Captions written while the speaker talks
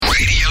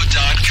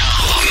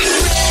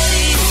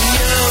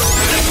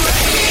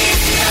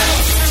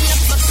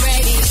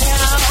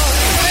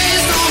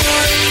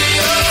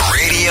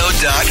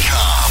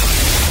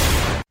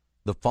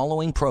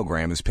following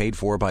program is paid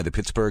for by the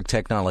Pittsburgh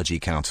Technology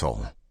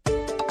Council.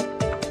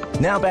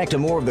 Now back to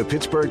more of the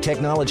Pittsburgh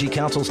Technology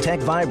Council's Tech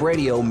Vibe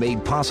Radio,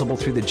 made possible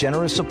through the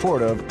generous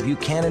support of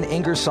Buchanan,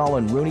 Ingersoll,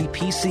 and Rooney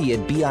PC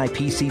at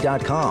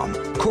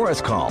BIPC.com,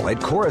 Chorus Call at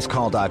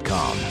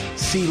ChorusCall.com,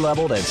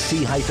 C-Leveled at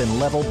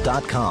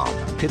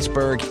C-Leveled.com,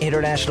 Pittsburgh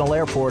International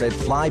Airport at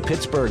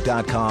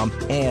FlyPittsburgh.com,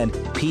 and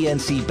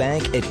PNC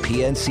Bank at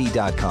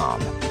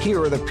PNC.com. Here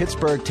are the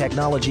Pittsburgh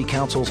Technology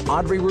Council's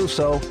Audrey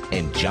Russo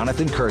and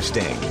Jonathan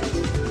Kirsting.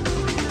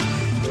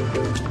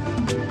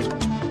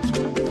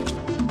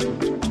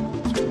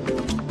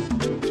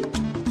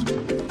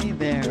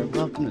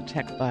 Welcome to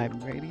Tech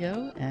Vibe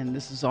Radio, and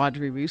this is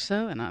Audrey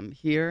Russo, and I'm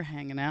here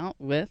hanging out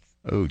with...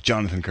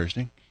 Jonathan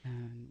Kirsting.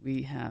 And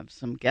we have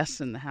some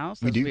guests in the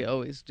house, as we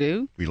always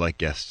do. We like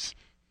guests.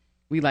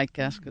 We like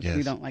guests because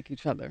we don't like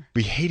each other.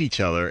 We hate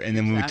each other, and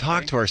then when we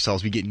talk to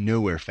ourselves, we get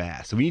nowhere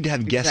fast. So we need to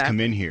have guests come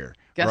in here,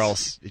 or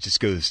else it just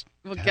goes...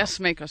 Well, guests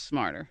make us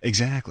smarter.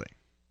 Exactly.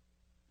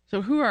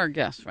 So who are our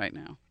guests right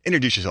now?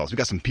 Introduce yourselves. We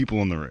got some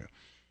people in the room.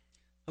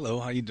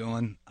 Hello, how you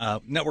doing?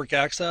 Network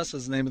Access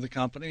is the name of the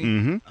company.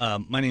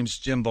 Mm-hmm. My name's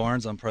Jim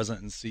Barnes. I'm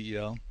president and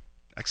CEO.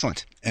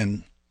 Excellent.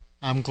 And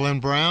I'm Glenn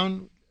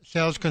Brown,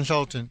 sales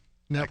consultant,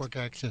 Network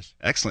Access.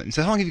 Excellent. And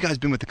so how long have you guys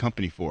been with the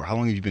company for? How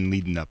long have you been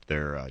leading up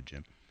there,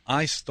 Jim?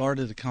 I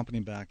started the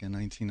company back in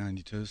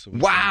 1992. So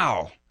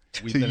wow.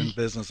 We've been in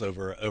business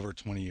over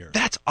 20 years.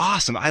 That's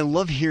awesome. I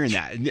love hearing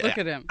that. Look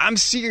at him. I'm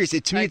serious.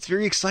 To me, it's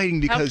very exciting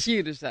because... How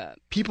cute is that?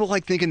 People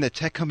like thinking that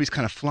tech companies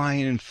kind of fly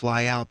in and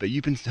fly out, but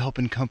you've been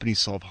helping companies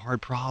solve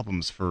hard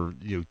problems for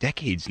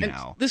decades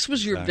now. And this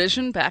was your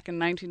vision back in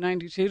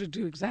 1992 to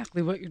do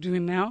exactly what you're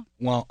doing now?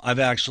 Well, I've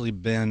actually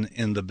been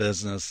in the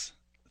business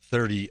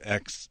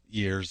 30x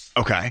years.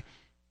 Okay. I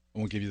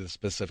won't give you the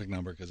specific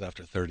number because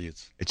after 30,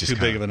 it's just too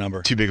big of a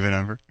number. Too big of a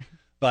number.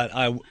 But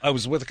I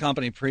was with a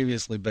company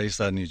previously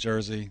based out of New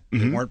Jersey.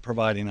 They weren't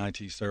providing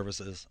IT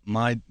services.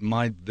 My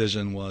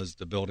vision was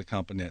to build a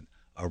company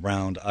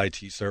around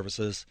IT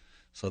services.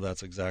 So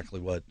that's exactly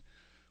what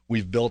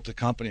we've built the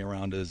company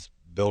around, is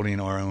building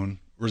our own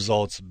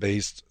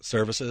results-based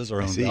services,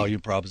 our own value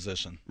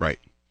proposition. Right.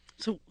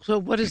 So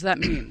what does that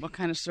mean? What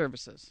kind of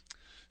services?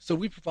 So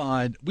we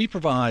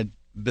provide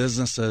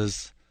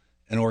businesses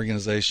and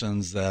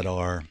organizations that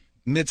are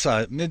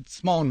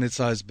small and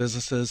mid-sized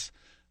businesses,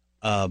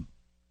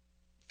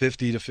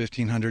 50 to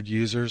 1,500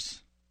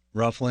 users,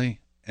 roughly,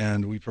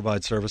 and we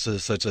provide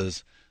services such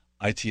as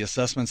IT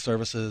assessment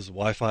services,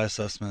 Wi-Fi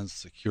assessments,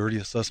 security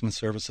assessment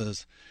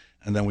services,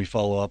 and then we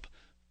follow up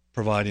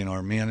providing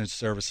our managed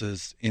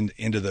services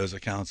into those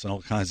accounts and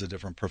all kinds of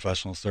different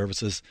professional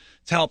services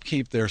to help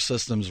keep their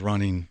systems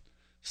running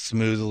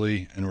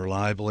smoothly and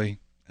reliably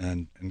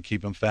and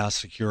keep them fast,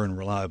 secure, and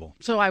reliable.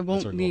 So I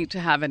won't need to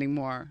have any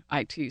more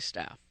IT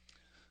staff?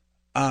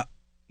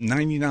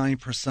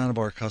 99% of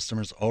our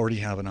customers already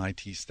have an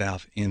IT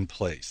staff in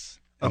place.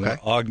 And we're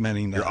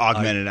augmenting that. You're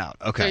augmenting it out.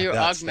 Okay. So you're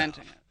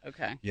augmenting it.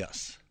 Okay.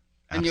 Yes.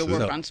 And you'll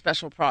work on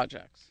special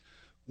projects.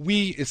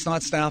 It's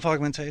not staff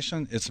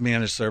augmentation, it's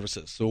managed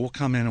services. So we'll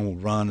come in and we'll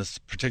run a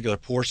particular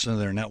portion of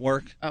their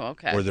network. Oh,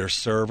 okay. Or their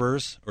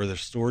servers or their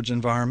storage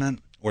environment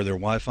or their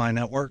Wi-Fi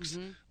networks.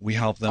 Mm-hmm. We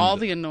help them. All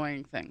the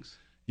annoying things.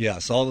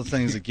 Yes, all the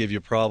things that give you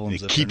problems.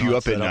 They keep you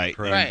up at night.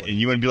 Right. And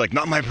you want to be like,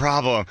 not my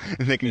problem.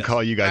 And they can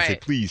call you guys and say,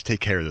 please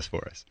take care of this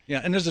for us.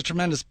 Yeah, and there's a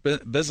tremendous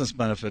business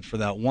benefit for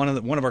that. One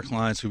of our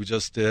clients who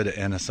just did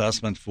an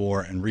assessment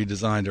for and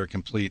redesigned their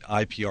complete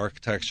IP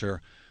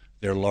architecture,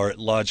 their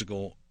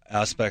logical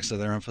aspects of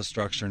their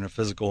infrastructure and their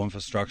physical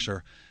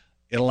infrastructure,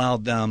 it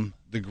allowed them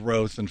the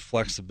growth and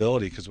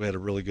flexibility because we had a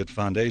really good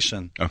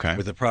foundation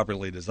with it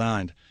properly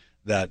designed,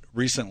 that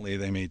recently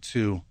they made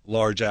 2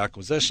 large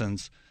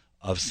acquisitions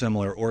of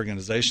similar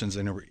organizations,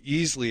 and they were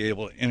easily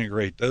able to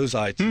integrate those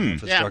IT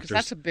infrastructures. Yeah, because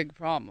that's a big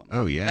problem.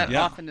 Oh, yeah. That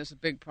often is a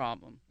big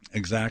problem.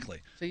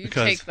 Exactly. So you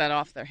take that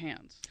off their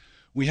hands.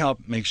 We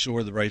help make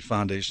sure the right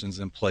foundation's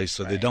in place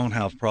so they don't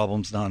have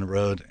problems down the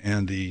road,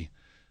 and the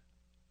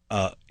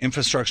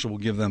infrastructure will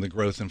give them the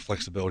growth and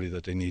flexibility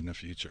that they need in the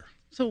future.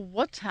 So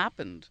what's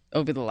happened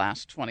over the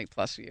last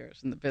 20-plus years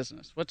in the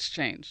business? What's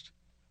changed?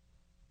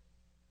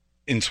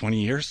 In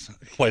 20 years,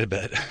 quite a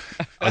bit.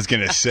 I was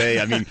going to say,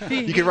 I mean,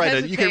 you could write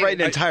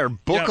an entire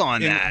book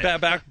on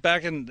that.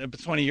 Back in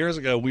 20 years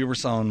ago, we were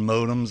selling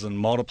modems and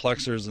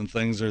multiplexers and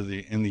things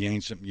in the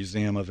ancient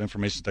Museum of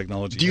Information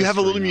Technology. Do you have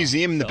a little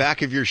museum in the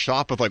back of your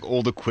shop with like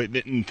old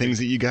equipment and things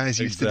that you guys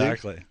used to do?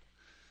 Exactly.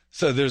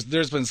 So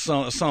there's been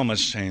so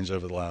much change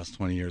over the last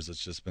 20 years.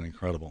 It's just been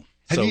incredible.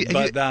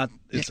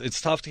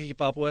 It's tough to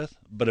keep up with,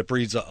 but it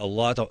breeds a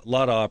lot of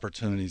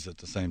opportunities at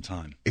the same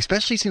time.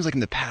 Especially, it seems like in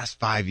the past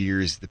 5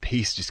 years, the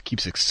pace just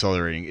keeps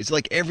accelerating. It's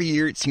like every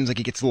year it seems like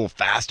it gets a little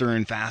faster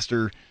and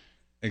faster.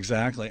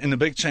 Exactly, and the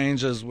big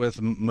changes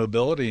with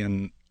mobility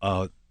and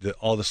all the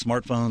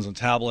smartphones and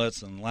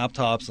tablets and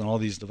laptops and all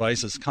these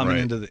devices coming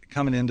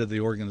into the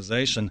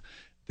organization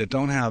that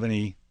don't have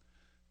any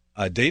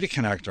data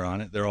connector on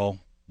it. They're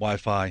all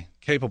Wi-Fi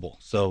capable.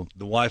 So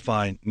the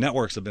Wi-Fi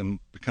networks have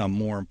become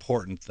more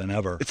important than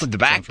ever. It's like the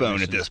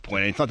backbone at this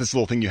point. It's not this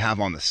little thing you have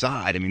on the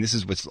side. I mean, this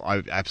is what's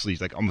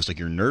absolutely like almost like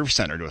your nerve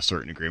center to a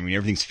certain degree. I mean,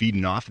 everything's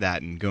feeding off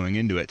that and going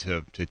into it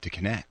to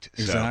connect.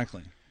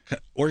 Exactly. So.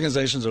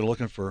 Organizations are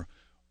looking for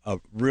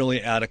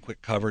really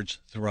adequate coverage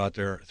throughout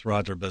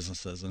their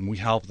businesses, and we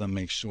help them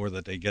make sure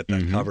that they get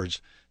that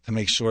coverage to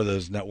make sure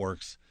those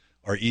networks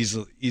are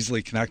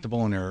easily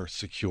connectable and they're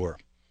secure.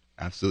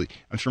 Absolutely.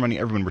 I'm just reminding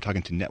everyone we're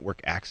talking to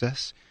Network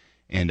Access,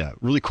 and a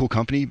really cool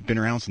company, been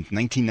around since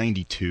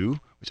 1992,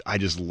 which I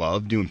just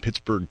love, doing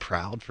Pittsburgh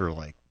proud for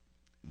like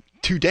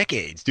 2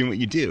 decades, doing what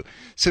you do.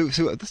 So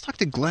let's talk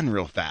to Glenn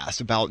real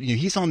fast about,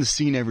 he's on the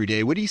scene every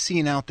day. What are you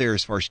seeing out there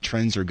as far as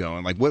trends are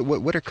going? Like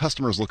what are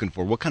customers looking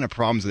for? What kind of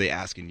problems are they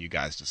asking you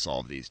guys to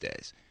solve these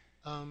days?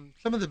 Some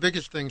of the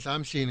biggest things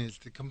I'm seeing is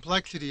the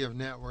complexity of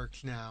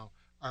networks now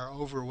are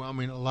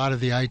overwhelming a lot of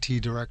the IT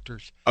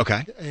directors.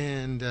 Okay.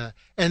 And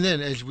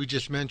then, as we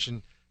just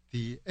mentioned,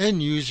 the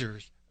end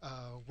users,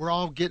 we're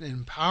all getting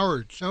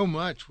empowered so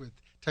much with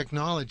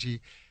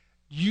technology.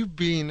 You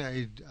being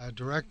a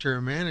director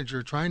or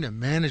manager, trying to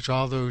manage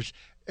all those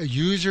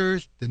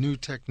users, the new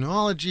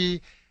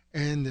technology,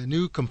 and the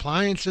new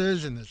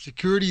compliances and the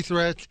security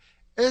threats,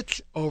 it's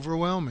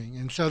overwhelming.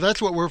 And so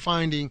that's what we're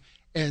finding.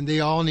 And they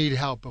all need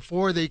help.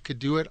 Before they could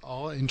do it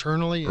all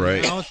internally in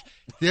the house,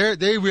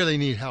 they really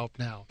need help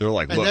now. They're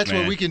like, and look, that's man.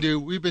 what we can do.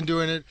 We've been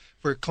doing it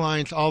for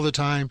clients all the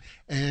time,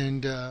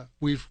 and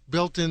we've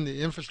built in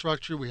the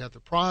infrastructure. We have the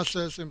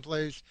process in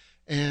place,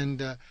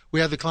 and we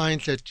have the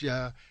clients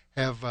that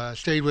have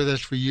stayed with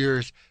us for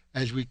years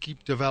as we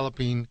keep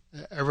developing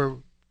ever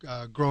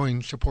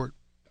growing support.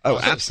 Oh,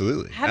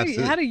 absolutely. How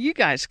do you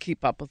guys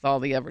keep up with all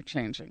the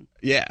ever-changing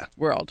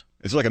world?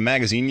 It's like a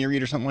magazine you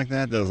read or something like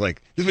that. That was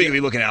like, this is what you'll be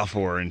looking out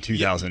for in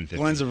 2015.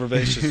 Glenn's a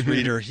voracious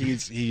reader. He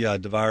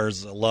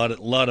devours a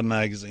lot of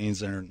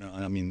magazines and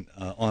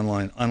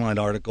online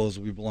articles.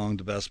 We belong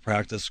to best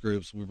practice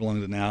groups. We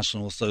belong to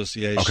national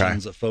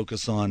associations that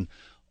focus on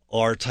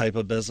our type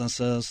of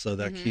businesses. So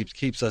that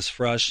keeps us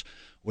fresh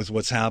with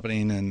what's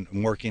happening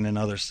and working in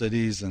other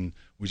cities. And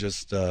we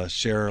just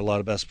share a lot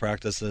of best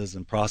practices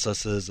and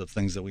processes of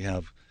things that we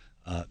have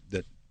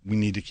that we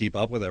need to keep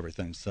up with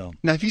everything. So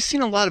now, have you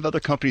seen a lot of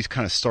other companies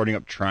kind of starting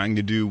up trying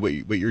to do what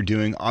you're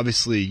doing?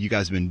 Obviously, you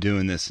guys have been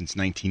doing this since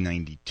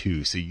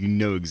 1992, so you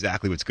know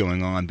exactly what's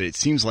going on. But it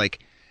seems like,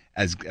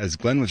 as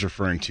Glenn was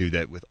referring to,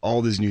 that with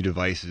all these new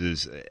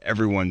devices,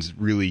 everyone's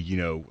really,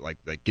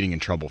 like getting in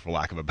trouble, for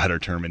lack of a better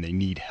term, and they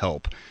need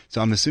help. So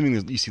I'm assuming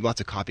that you see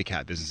lots of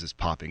copycat businesses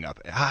popping up.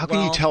 How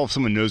can you tell if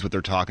someone knows what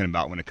they're talking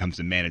about when it comes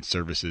to managed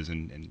services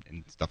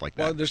and stuff like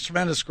that? Well, there's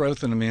tremendous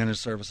growth in the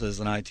managed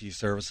services and IT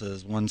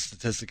services. One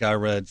statistic I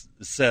read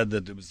said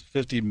that it was a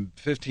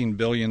 $15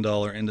 billion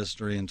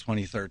industry in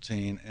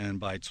 2013, and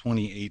by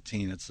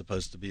 2018 it's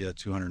supposed to be a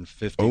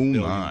 $250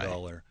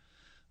 billion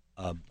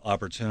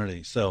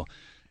opportunity. So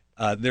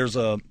there's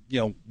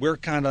we're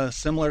kind of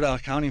similar to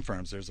accounting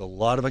firms. There's a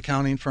lot of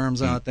accounting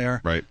firms out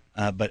there, right?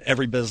 But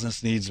every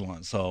business needs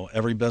one. So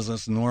every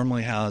business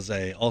normally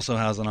also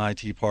has an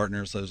IT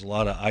partner. So there's a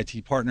lot of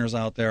IT partners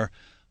out there.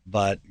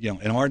 But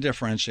and our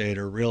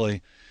differentiator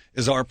really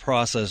is our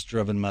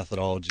process-driven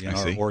methodology in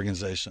our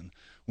organization.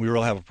 We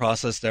really have a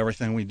process to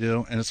everything we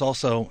do, and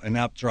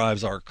that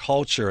drives our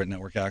culture at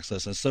Network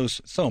Access.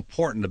 It's so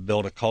important to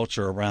build a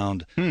culture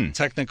around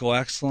technical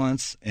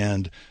excellence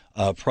and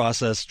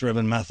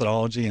process-driven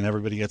methodology, and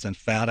everybody gets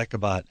emphatic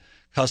about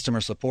customer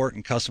support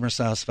and customer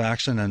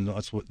satisfaction, and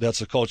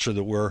that's a culture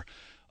that we're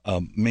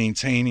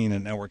maintaining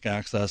at Network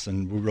Access,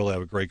 and we really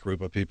have a great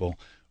group of people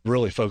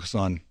really focused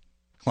on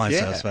client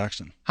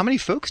satisfaction. How many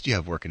folks do you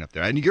have working up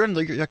there? And you're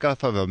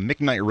off of a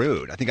McKnight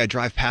Road. I think I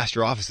drive past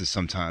your offices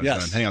sometimes when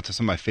I'm heading out to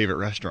some of my favorite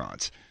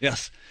restaurants.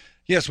 Yes,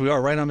 we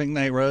are right on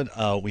McKnight Road.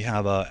 We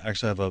have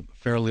a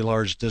fairly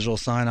large digital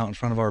sign out in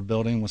front of our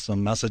building with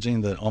some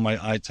messaging that all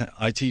my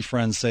IT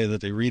friends say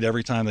that they read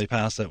every time they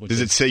pass it.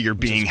 Does it say you're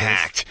being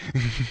hacked?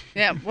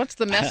 Yeah, what's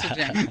the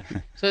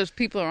messaging? So as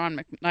people are on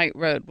McKnight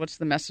Road, what's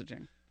the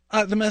messaging?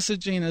 The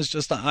messaging is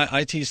just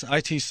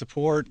IT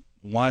support,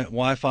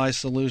 Wi-Fi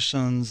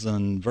solutions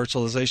and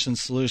virtualization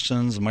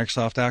solutions,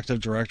 Microsoft Active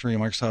Directory,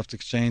 Microsoft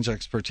Exchange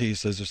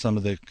expertise. Those are some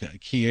of the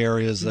key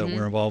areas that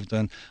we're involved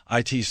in.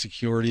 IT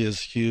security is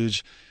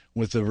huge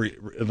with the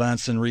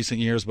events in recent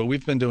years, but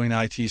we've been doing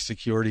IT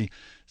security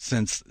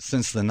since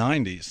the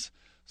 90s.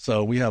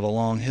 So we have a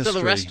long history. So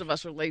the rest of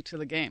us are late to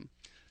the game.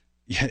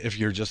 Yeah, if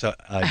you're just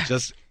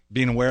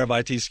being aware of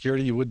IT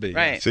security, you would be.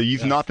 Right. Yes. So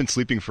you've not been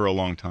sleeping for a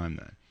long time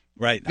then.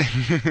 Right.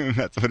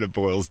 That's what it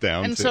boils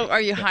down to. And so are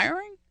you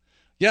hiring?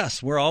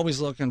 Yes, we're always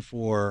looking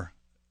for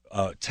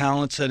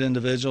talented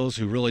individuals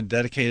who are really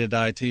dedicated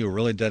to IT, who are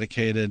really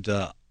dedicated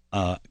to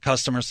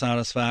customer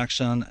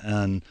satisfaction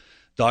and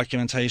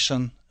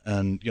documentation,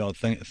 and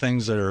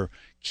things that are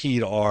key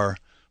to our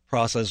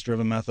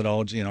process-driven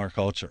methodology and our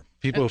culture.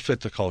 People who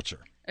fit the culture.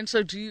 And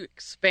so, do you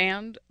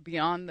expand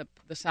beyond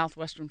the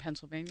southwestern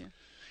Pennsylvania?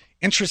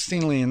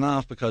 Interestingly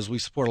enough, because we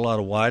support a lot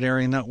of wide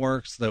area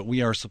networks, that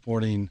we are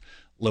supporting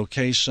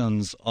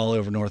locations all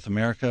over North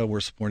America.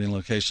 We're supporting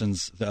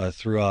locations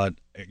throughout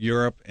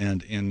Europe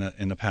and in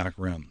the PAC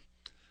Rim.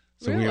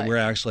 So Really? we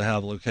actually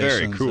have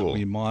locations cool. that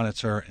we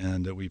monitor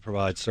and that we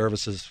provide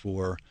services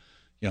for,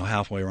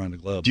 halfway around the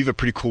globe. Do you have a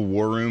pretty cool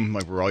war room,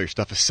 like where all your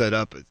stuff is set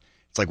up?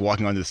 It's like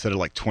walking onto the set of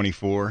like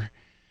 24.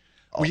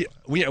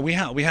 We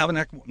have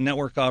a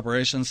network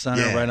operations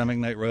center right on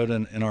McKnight Road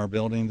in our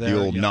building there. The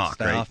old NOC,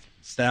 right?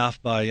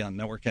 Staffed by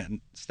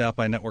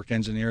network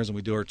engineers, and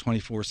we do our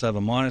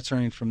 24/7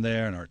 monitoring from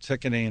there and our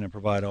ticketing, and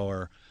provide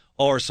all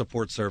our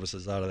support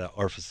services out of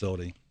our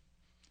facility.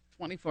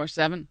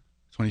 24/7.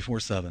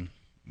 24/7.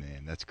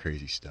 Man, that's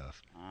crazy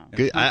stuff. Wow.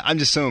 Good. I'm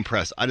just so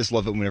impressed. I just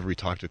love it whenever we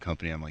talk to a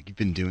company. I'm like, you've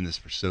been doing this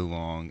for so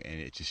long,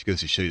 and it just goes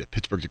to show you that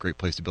Pittsburgh's a great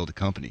place to build a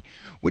company.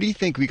 What do you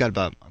think? We got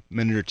about a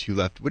minute or two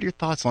left. What are your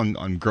thoughts on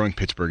growing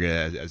Pittsburgh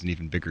as an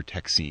even bigger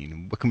tech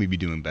scene? What can we be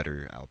doing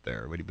better out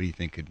there? What do you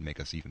think could make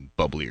us even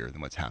bubblier than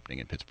what's happening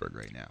in Pittsburgh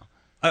right now?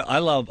 I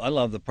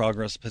love the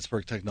progress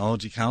Pittsburgh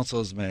Technology Council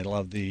has made. I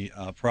love the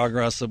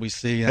progress that we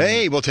see.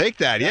 Hey, we'll take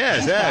that.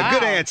 Yes, Wow.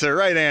 Good answer.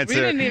 Right answer.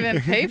 We didn't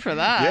even pay for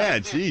that. Yeah,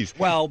 geez.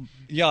 Well,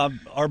 yeah,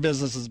 our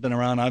business has been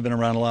around. I've been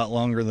around a lot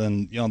longer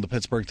than the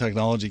Pittsburgh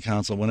Technology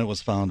Council when it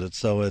was founded.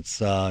 So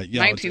it's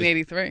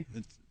 1983.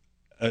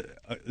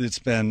 It's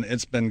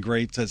been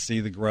great to see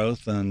the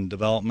growth and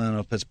development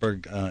of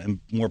Pittsburgh and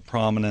more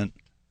prominent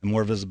and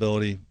more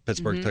visibility.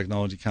 Pittsburgh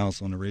Technology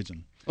Council in the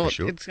region. Well,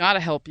 sure. it's got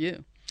to help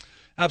you.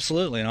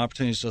 Absolutely, and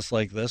opportunities just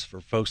like this for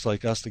folks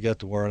like us to get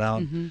the word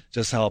out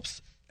just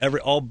helps.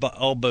 All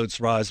boats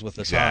rise with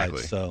the Exactly.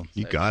 tide. So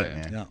You got it,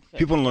 man. Yeah.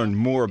 People want to learn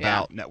more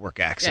about network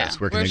access. Yeah.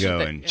 Where can Where they should go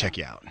they- and yeah. check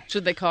you out?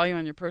 Should they call you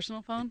on your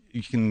personal phone?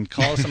 you can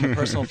call us on my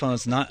personal phone.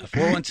 It's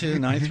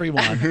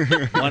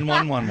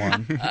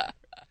 412-931-1111.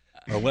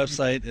 Our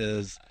website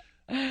is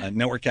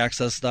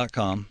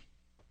networkaccess.com,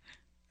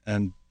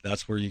 and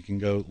that's where you can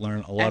go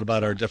learn a lot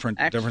about our different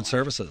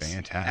services.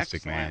 Fantastic,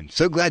 Excellent. man.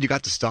 So glad you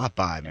got to stop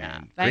by,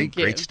 man. Thank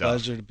you. Great stuff.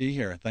 Pleasure to be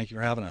here. Thank you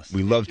for having us.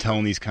 We love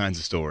telling these kinds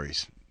of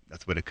stories.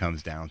 That's what it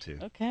comes down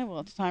to. Okay, well,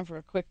 it's time for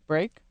a quick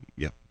break.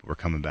 Yep, we're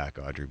coming back,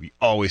 Audrey. We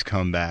always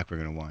come back. We're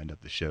going to wind up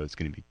the show. It's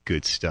going to be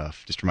good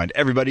stuff. Just remind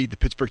everybody, the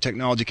Pittsburgh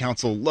Technology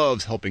Council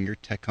loves helping your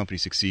tech company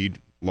succeed,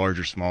 large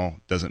or small,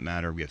 doesn't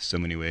matter. We have so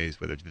many ways,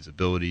 whether it's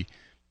visibility,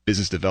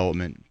 business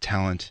development,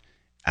 talent,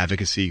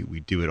 advocacy. We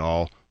do it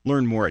all.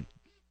 Learn more at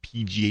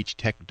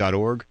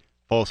pghtech.org.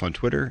 Follow us on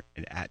Twitter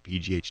and at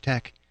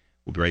pghtech.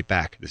 We'll be right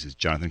back. This is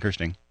Jonathan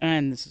Kirsting.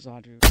 And this is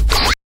Audrey.